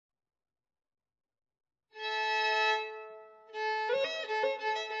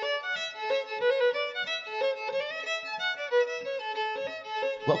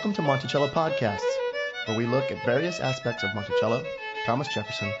Welcome to Monticello Podcasts, where we look at various aspects of Monticello, Thomas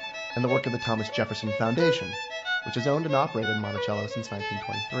Jefferson, and the work of the Thomas Jefferson Foundation, which has owned and operated Monticello since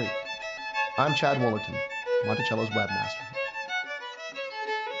 1923. I'm Chad Woolerton, Monticello's webmaster.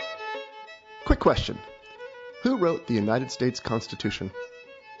 Quick question. Who wrote the United States Constitution?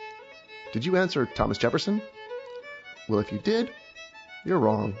 Did you answer Thomas Jefferson? Well, if you did, you're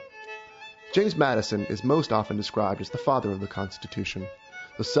wrong. James Madison is most often described as the father of the Constitution,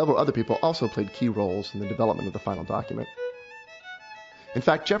 though several other people also played key roles in the development of the final document. In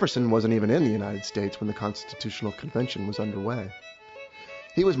fact, Jefferson wasn't even in the United States when the Constitutional Convention was underway.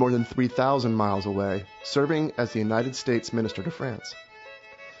 He was more than 3,000 miles away, serving as the United States Minister to France.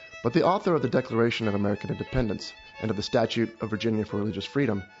 But the author of the Declaration of American Independence and of the Statute of Virginia for Religious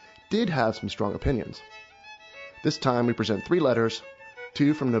Freedom did have some strong opinions. This time we present 3 letters,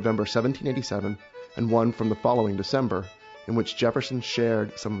 2 from November 1787 and 1 from the following December, in which Jefferson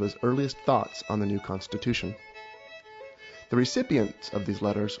shared some of his earliest thoughts on the new Constitution. The recipients of these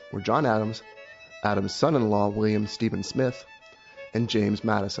letters were John Adams, Adams' son-in-law William Stephen Smith, and James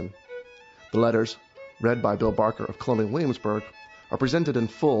Madison. The letters, read by Bill Barker of Colonial Williamsburg, are presented in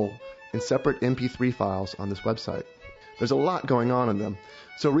full in separate MP3 files on this website. There's a lot going on in them,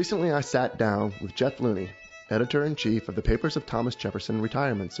 so recently I sat down with Jeff Looney, editor-in-chief of the Papers of Thomas Jefferson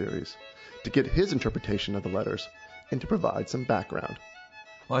Retirement Series, to get his interpretation of the letters and to provide some background.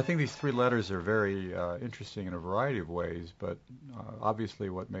 Well, I think these 3 letters are very interesting in a variety of ways, but obviously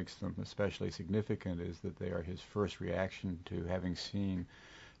what makes them especially significant is that they are his first reaction to having seen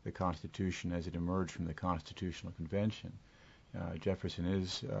the Constitution as it emerged from the Constitutional Convention. Jefferson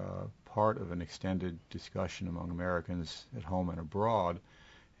is part of an extended discussion among Americans at home and abroad,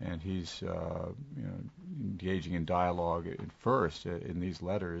 and he's engaging in dialogue at first in these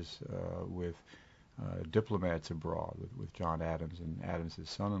letters with diplomats abroad, with John Adams and Adams'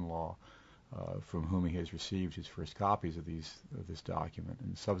 son-in-law, from whom he has received his first copies of this document,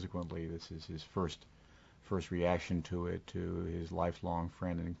 and subsequently this is his first reaction to it to his lifelong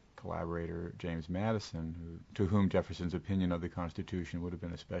friend and collaborator James Madison, to whom Jefferson's opinion of the Constitution would have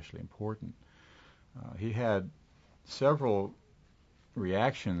been especially important. He had several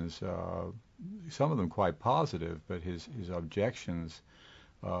reactions, some of them quite positive, but his objections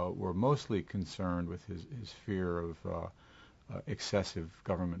were mostly concerned with his fear of excessive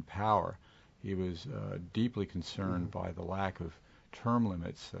government power. He was deeply concerned by the lack of term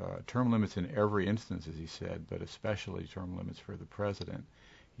limits in every instance, as he said, but especially term limits for the president.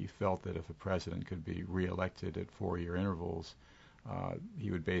 He felt that if a president could be reelected at 4-year intervals,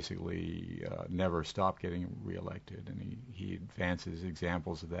 he would basically never stop getting reelected, and he advances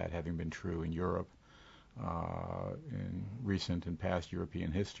examples of that having been true in Europe in recent and past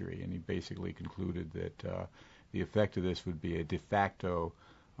European history, and he basically concluded that the effect of this would be a de facto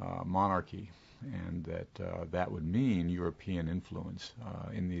monarchy, and that would mean European influence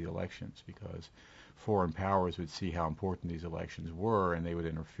in the elections, because foreign powers would see how important these elections were, and they would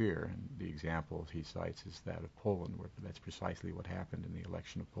interfere. And the example he cites is that of Poland, where that's precisely what happened in the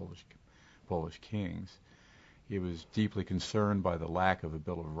election of Polish kings. He was deeply concerned by the lack of a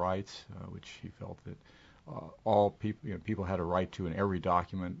Bill of Rights, which he felt that all people had a right to in every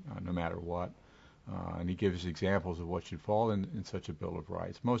document, no matter what. And he gives examples of what should fall in such a Bill of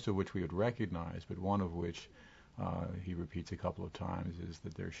Rights, most of which we would recognize, but one of which he repeats a couple of times is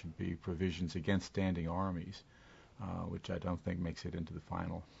that there should be provisions against standing armies, which I don't think makes it into the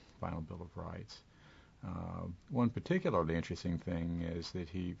final Bill of Rights. One particularly interesting thing is that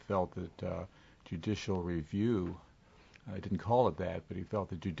he felt that judicial review, I didn't call it that, but he felt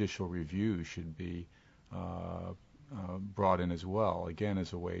that judicial review should be brought in as well, again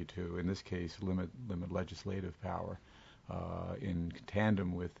as a way to, in this case, limit legislative power. In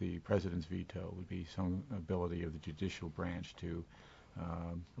tandem with the president's veto would be some ability of the judicial branch to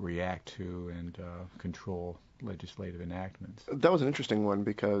react to and control legislative enactments. That was an interesting one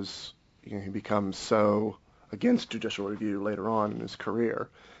because he becomes so against judicial review later on in his career,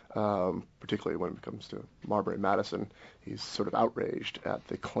 particularly when it comes to Marbury Madison. He's sort of outraged at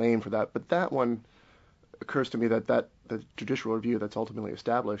the claim for that. But that one occurs to me that the judicial review that's ultimately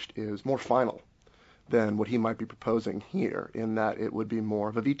established is more final than what he might be proposing here, in that it would be more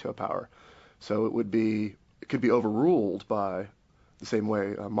of a veto power. So it could be overruled by the same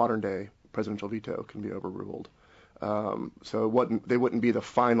way a modern-day presidential veto can be overruled. So they wouldn't be the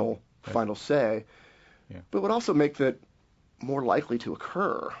final say, yeah. But would also make that more likely to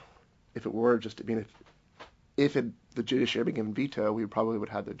occur if it were just, if the judiciary began veto, we probably would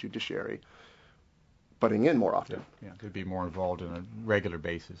have the judiciary butting in more often. Yeah, to be more involved on a regular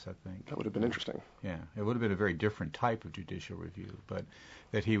basis, I think. That would have been interesting. Yeah, it would have been a very different type of judicial review, but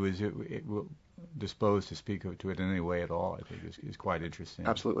that he was disposed to speak to it in any way at all, I think, is quite interesting.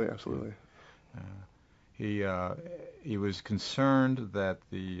 Absolutely, absolutely. He was concerned that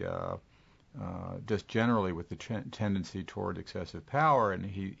just generally with the tendency toward excessive power, and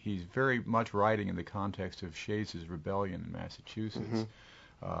he's very much writing in the context of Shays' rebellion in Massachusetts. Mm-hmm.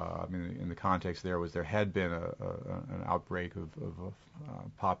 I mean, in the context there had been an outbreak of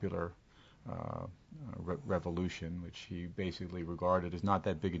popular revolution, which he basically regarded as not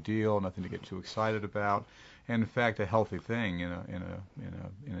that big a deal, nothing to get too excited about, and in fact a healthy thing in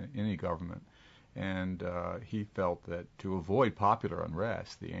any government. And he felt that to avoid popular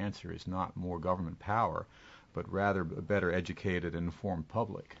unrest, the answer is not more government power, but rather a better educated and informed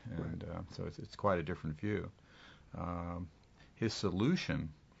public. And so it's quite a different view. His solution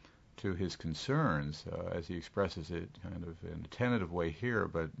to his concerns, as he expresses it kind of in a tentative way here,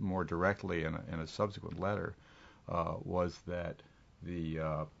 but more directly in a subsequent letter, was that he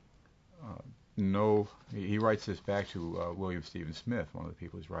writes this back to William Stephen Smith, one of the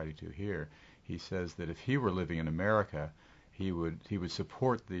people he's writing to here. He says that if he were living in America, he would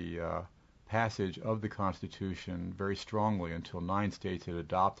support the passage of the Constitution very strongly until 9 states had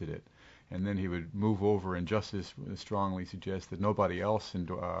adopted it, and then he would move over and just as strongly suggest that nobody else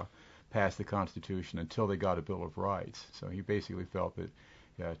pass the Constitution until they got a Bill of Rights. So he basically felt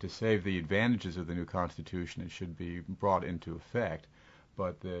that to save the advantages of the new Constitution, it should be brought into effect,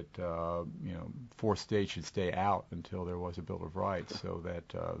 but that 4 states should stay out until there was a Bill of Rights, so that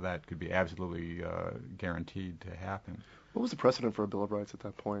that could be absolutely guaranteed to happen. What was the precedent for a Bill of Rights at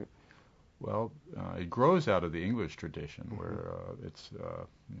that point? Well, it grows out of the English tradition, where it's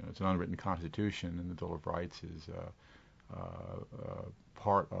an unwritten constitution, and the Bill of Rights is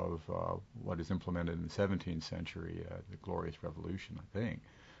part of what is implemented in the 17th century, the Glorious Revolution, I think.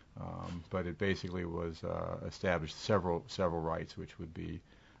 But it basically was established several rights which would be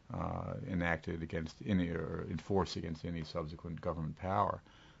enacted against any or enforced against any subsequent government power.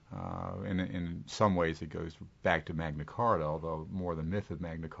 In some ways, it goes back to Magna Carta, although more the myth of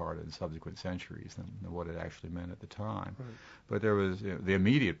Magna Carta in subsequent centuries than what it actually meant at the time. Right. But there was the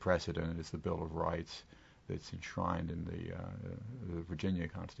immediate precedent is the Bill of Rights that's enshrined in the Virginia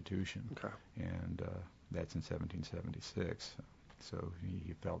Constitution, and that's in 1776. So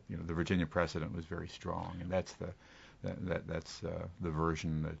he felt the Virginia precedent was very strong, and that's the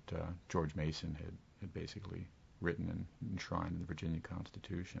version that George Mason had basically written and enshrined in the Virginia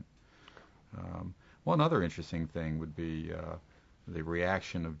Constitution. One other interesting thing would be the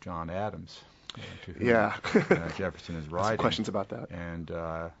reaction of John Adams to whom Jefferson is writing. Some questions about that. And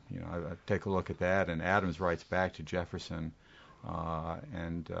I take a look at that, and Adams writes back to Jefferson,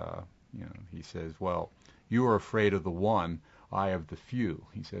 and he says, "Well, you are afraid of the one, I of the few."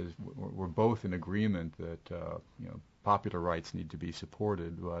 He says we're both in agreement that popular rights need to be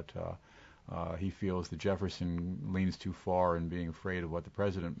supported, but he feels that Jefferson leans too far in being afraid of what the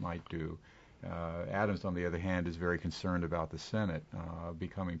president might do. Adams, on the other hand, is very concerned about the Senate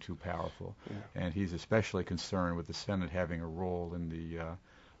becoming too powerful, and he's especially concerned with the Senate having a role in the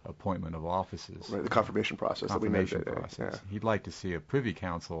appointment of offices. Right, the confirmation process. He'd like to see a Privy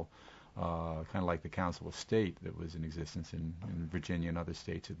Council, kind of like the Council of State that was in existence in Virginia and other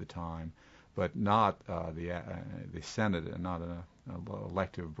states at the time, but not the Senate, and not an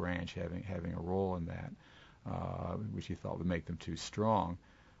elective branch having a role in that, which he thought would make them too strong.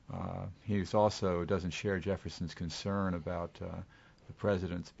 He also doesn't share Jefferson's concern about the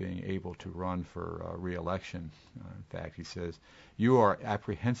presidents being able to run for re-election. In fact, he says, "You are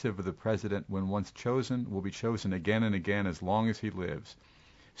apprehensive of the president when once chosen, will be chosen again and again as long as he lives.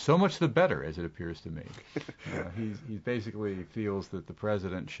 So much the better, as it appears to me." He basically feels that the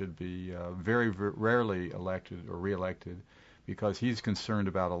president should be very rarely elected or re-elected because he's concerned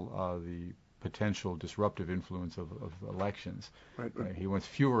about the potential disruptive influence of elections. Right. He wants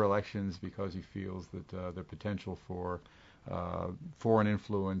fewer elections because he feels that the potential for foreign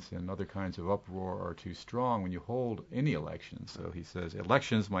influence and other kinds of uproar are too strong when you hold any elections. So he says,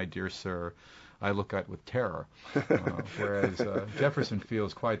 "Elections, my dear sir, I look at with terror." Whereas Jefferson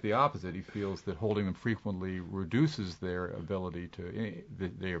feels quite the opposite. He feels that holding them frequently reduces their ability to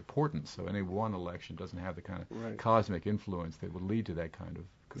their importance. So any one election doesn't have the kind of cosmic influence that would lead to that kind of.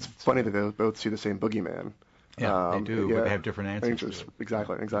 It's funny that they both see the same boogeyman. Yeah, they do, but they have different answers.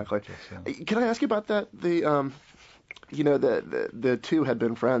 Exactly. Can I ask you about that? The two had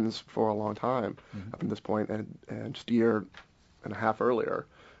been friends for a long time up to this point, and just a year and a half earlier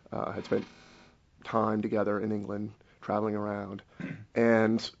had spent time together in England traveling around.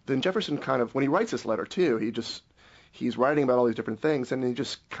 And then Jefferson kind of, when he writes this letter too, he's writing about all these different things, and he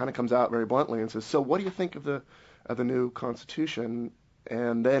just kind of comes out very bluntly and says, "So what do you think of the new Constitution?"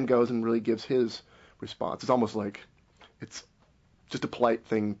 And then goes and really gives his response. It's almost like it's just a polite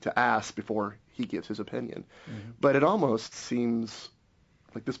thing to ask before he gives his opinion. Mm-hmm. But it almost seems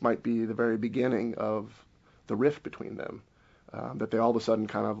like this might be the very beginning of the rift between them, that they all of a sudden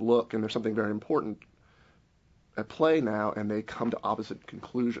kind of look, and there's something very important at play now, and they come to opposite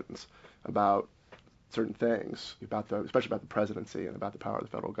conclusions about certain things, especially about the presidency and about the power of the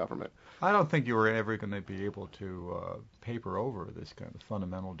federal government. I don't think you were ever going to be able to paper over this kind of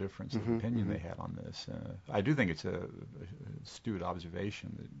fundamental difference of opinion they had on this. I do think it's a astute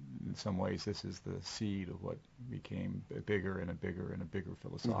observation that in some ways this is the seed of what became a bigger and a bigger and a bigger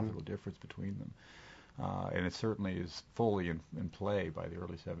philosophical difference between them. And it certainly is fully in play by the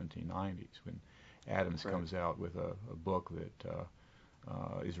early 1790s when Adams comes out with a book that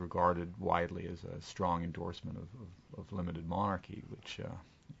is regarded widely as a strong endorsement of limited monarchy, which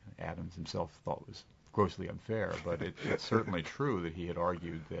Adams himself thought was grossly unfair. But it's certainly true that he had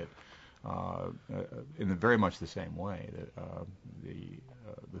argued that in very much the same way that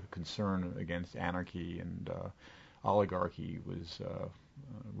the concern against anarchy and oligarchy was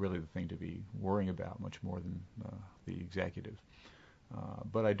really the thing to be worrying about much more than the executive.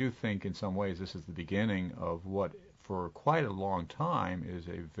 But I do think in some ways this is the beginning of what for quite a long time is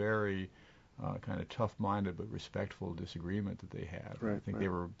a very kind of tough-minded but respectful disagreement that they had. Right, I think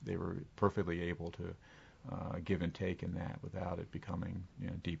they were perfectly able to give and take in that without it becoming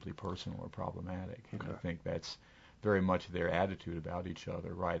deeply personal or problematic. Okay. And I think that's very much their attitude about each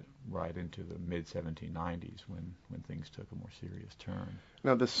other right into the mid-1790s when things took a more serious turn.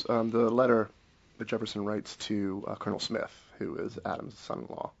 Now this the letter that Jefferson writes to Colonel Smith, who is Adams'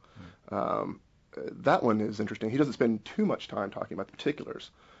 son-in-law. That one is interesting. He doesn't spend too much time talking about the particulars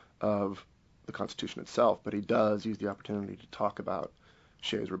of the Constitution itself, but he does use the opportunity to talk about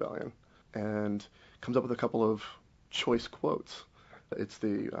Shays' Rebellion and comes up with a couple of choice quotes. It's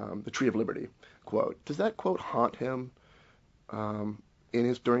the Tree of Liberty quote. Does that quote haunt him during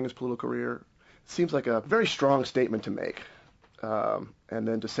his political career? It seems like a very strong statement to make, and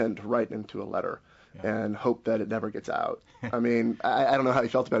then to send right into a letter. Yeah. And hope that it never gets out. I mean, I don't know how he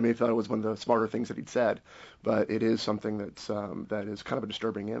felt about it. Maybe he thought it was one of the smarter things that he'd said, but it is something that is kind of a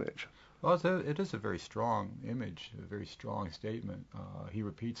disturbing image. Well, it is a very strong image, a very strong statement. He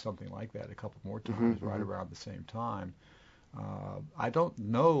repeats something like that a couple more times right around the same time. I don't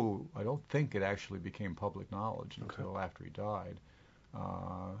think it actually became public knowledge until after he died,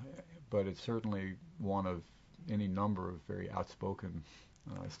 but it's certainly one of any number of very outspoken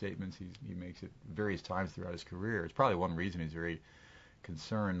statements he makes at various times throughout his career. It's probably one reason he's very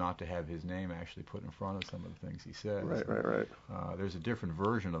concerned not to have his name actually put in front of some of the things he says. Right. There's a different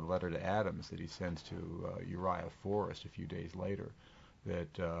version of the letter to Adams that he sends to Uriah Forrest a few days later.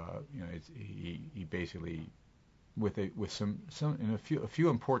 That he basically with a few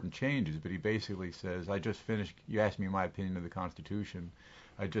important changes, but he basically says, "I just finished. You asked me my opinion of the Constitution.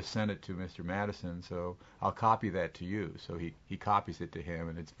 I just sent it to Mr. Madison, so I'll copy that to you." So he copies it to him,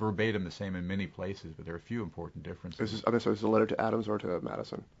 and it's verbatim the same in many places, but there are a few important differences. Is this a letter to Adams or to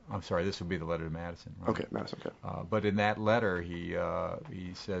Madison? I'm sorry, this would be the letter to Madison. Right? Okay, Madison. Okay. But in that letter, he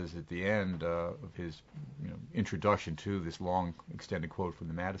says at the end of his introduction to this long extended quote from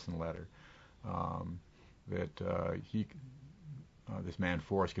the Madison letter that this man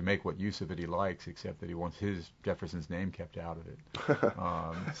Forrest can make what use of it he likes, except that he wants Jefferson's name kept out of it.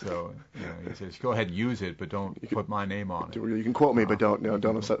 So he says, "Go ahead and use it, but don't put my name on it." You can quote me, but don't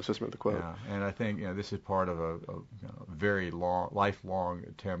assist me with the quote. Yeah, and I think this is part of a very lifelong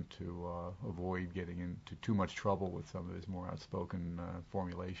attempt to avoid getting into too much trouble with some of his more outspoken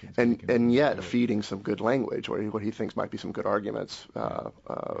formulations. And yet feeding some good language, or what he thinks might be some good arguments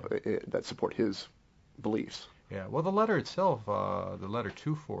that support his beliefs. Yeah, well, the letter itself, the letter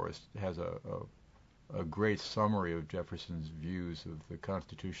to Forrest, has a great summary of Jefferson's views of the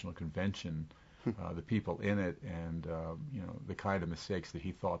Constitutional Convention, the people in it, and the kind of mistakes that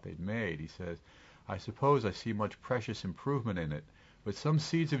he thought they'd made. He says, "I suppose I see much precious improvement in it, but some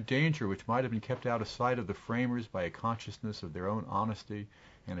seeds of danger which might have been kept out of sight of the framers by a consciousness of their own honesty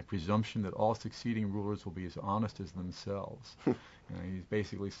and a presumption that all succeeding rulers will be as honest as themselves." He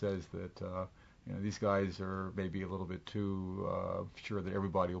basically says that these guys are maybe a little bit too sure that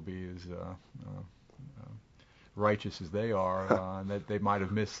everybody will be as righteous as they are, and that they might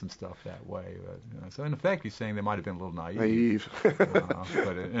have missed some stuff that way. So in effect, he's saying they might have been a little naive.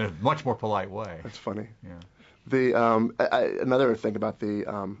 But in a much more polite way. That's funny. Yeah. The another thing about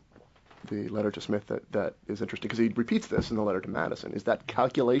the the letter to Smith that is interesting, because he repeats this in the letter to Madison, is that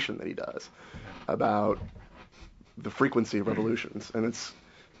calculation that he does about the frequency of revolutions. And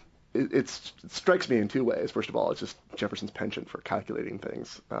it strikes me in two ways. First of all, it's just Jefferson's penchant for calculating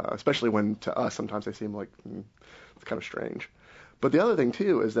things, especially when to us sometimes they seem like it's kind of strange. But the other thing,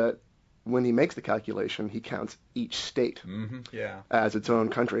 too, is that when he makes the calculation, he counts each state as its own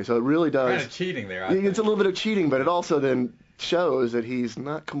country. So it really does. Kind of cheating there, I think. It's a little bit of cheating, but it also then shows that he's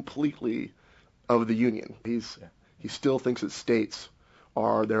not completely of the Union. He still thinks that states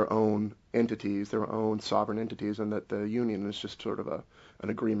are their own entities, their own sovereign entities, and that the Union is just sort of an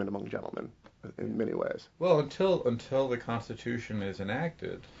agreement among gentlemen in many ways. Well, until the Constitution is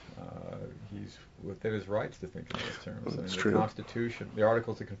enacted, he's within his rights to think in those terms. That's the true. Constitution, the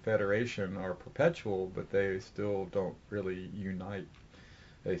Articles of Confederation are perpetual, but they still don't really unite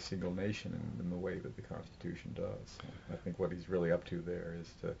a single nation in the way that the Constitution does. I think what he's really up to there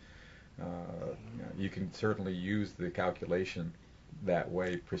is to, you can certainly use the calculation that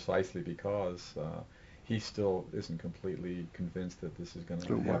way precisely because he still isn't completely convinced that this is going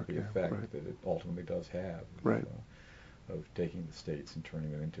to have the effect that it ultimately does have of taking the states and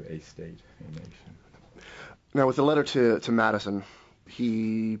turning them into a state, a nation. Now, with the letter to Madison,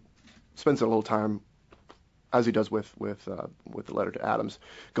 he spends a little time, as he does with the letter to Adams,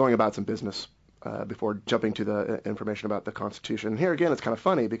 going about some business before jumping to the information about the Constitution. And here again, it's kind of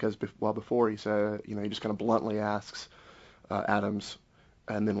funny because before he said, he just kind of bluntly asks Adams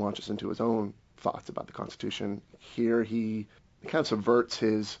and then launches into his own thoughts about the Constitution. Here he kind of subverts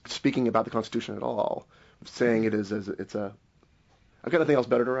his speaking about the Constitution at all, saying it's a I've got nothing else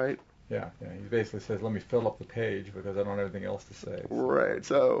better to write. Yeah. He basically says, let me fill up the page because I don't have anything else to say. Right.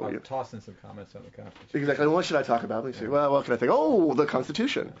 So I'll toss in some comments on the Constitution. Exactly. What should I talk about? Let me see. Well, what can I think? Oh, the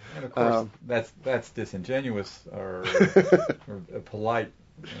Constitution. And of course, that's disingenuous or a polite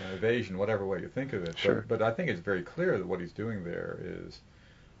evasion, whatever way you think of it. Sure. But I think it's very clear that what he's doing there is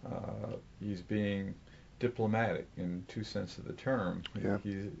he's being diplomatic in two senses of the term. Yeah.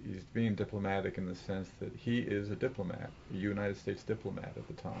 He's being diplomatic in the sense that he is a diplomat, a United States diplomat at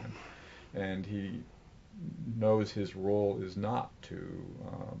the time, and he knows his role is not to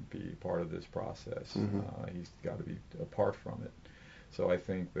be part of this process. He's got to be apart from it. So I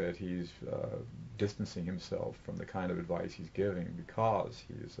think that he's distancing himself from the kind of advice he's giving because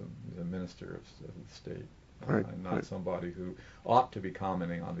he's a minister of the state. And not somebody who ought to be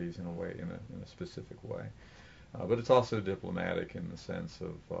commenting on these in a specific way. But it's also diplomatic in the sense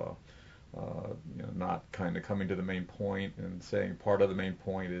of not kind of coming to the main point and saying part of the main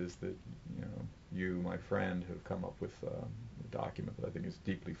point is that you, my friend, have come up with a document that I think is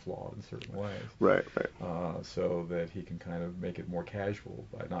deeply flawed in certain ways. Right. So that he can kind of make it more casual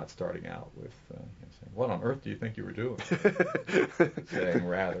by not starting out with saying, "What on earth do you think you were doing?" saying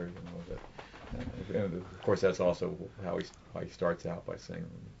rather, that. And of course, that's also how he starts out by saying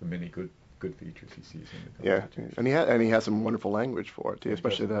the many good features he sees in the Constitution. Yeah, and he has some wonderful language for it too,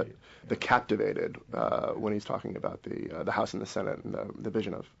 especially the captivated when he's talking about the House and the Senate and the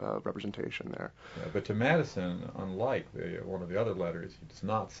vision of representation there. Yeah, but to Madison, unlike one of the other letters, he does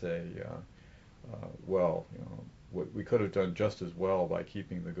not say, we could have done just as well by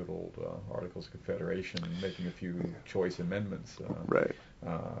keeping the good old Articles of Confederation and making a few choice amendments.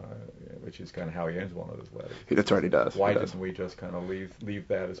 Which is kind of how he ends one of his letters. That's right, he does. Why didn't we just kind of leave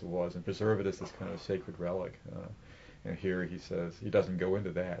that as it was and preserve it as this kind of sacred relic? And here he says he doesn't go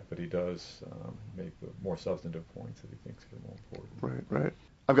into that, but he does make the more substantive points that he thinks are more important. Right.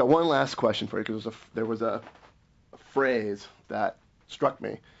 I've got one last question for you because there was a phrase that struck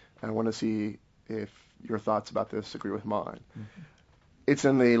me, and I want to see if your thoughts about this agree with mine. Mm-hmm. It's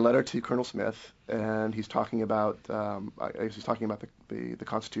in the letter to Colonel Smith, and he's talking about the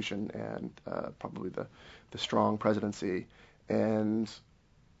Constitution and probably the strong presidency, and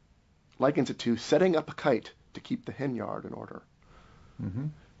likens it to setting up a kite to keep the hen yard in order. Mm-hmm.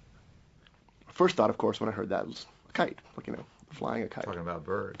 First thought, of course, when I heard that was a kite, flying a kite. Talking about a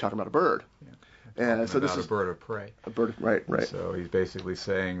bird. Yeah. And so this is a bird of prey. A bird, right. So he's basically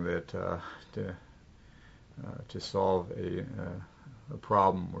saying that to solve a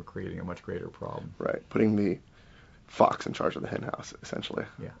problem, we're creating a much greater problem. Right, putting the fox in charge of the hen house, essentially.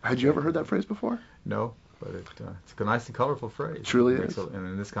 Yeah. Had you ever heard that phrase before? No, but it's a nice and colorful phrase. It truly is. And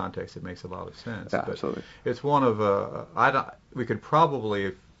in this context, it makes a lot of sense. Yeah, but absolutely. It's one of we could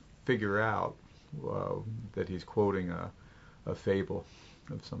probably figure out that he's quoting a fable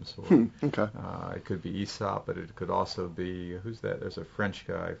of some sort. Okay. It could be Aesop, but it could also be who's that? There's a French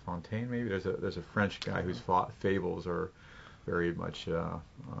guy, Fontaine maybe. There's a French guy whose fables are very much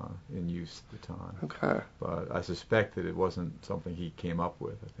in use at the time. Okay. But I suspect that it wasn't something he came up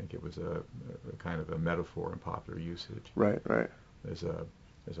with. I think it was a kind of a metaphor in popular usage. Right. Right. There's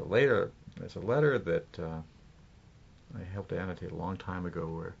a letter that I helped to annotate a long time ago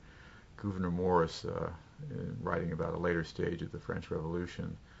where Gouverneur Morris, in writing about a later stage of the French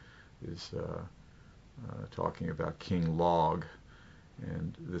Revolution, is talking about King Log,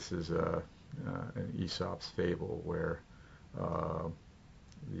 and this is an Aesop's fable where I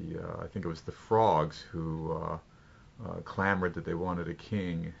think it was the frogs who clamored that they wanted a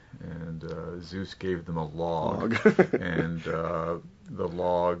king, and Zeus gave them a log. And the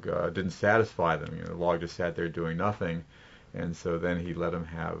log didn't satisfy them. The log just sat there doing nothing. And so then he let him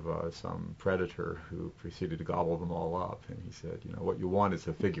have some predator who proceeded to gobble them all up. And he said, what you want is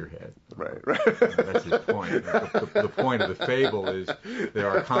a figurehead. Right. That's his point. The point of the fable is there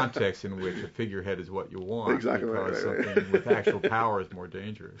are contexts in which a figurehead is what you want. Exactly. Because something with actual power is more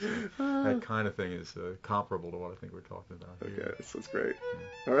dangerous. So that kind of thing is comparable to what I think we're talking about here. Okay, that's great.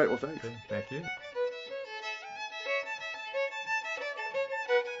 Yeah. All right, well, thanks. Okay, thank you.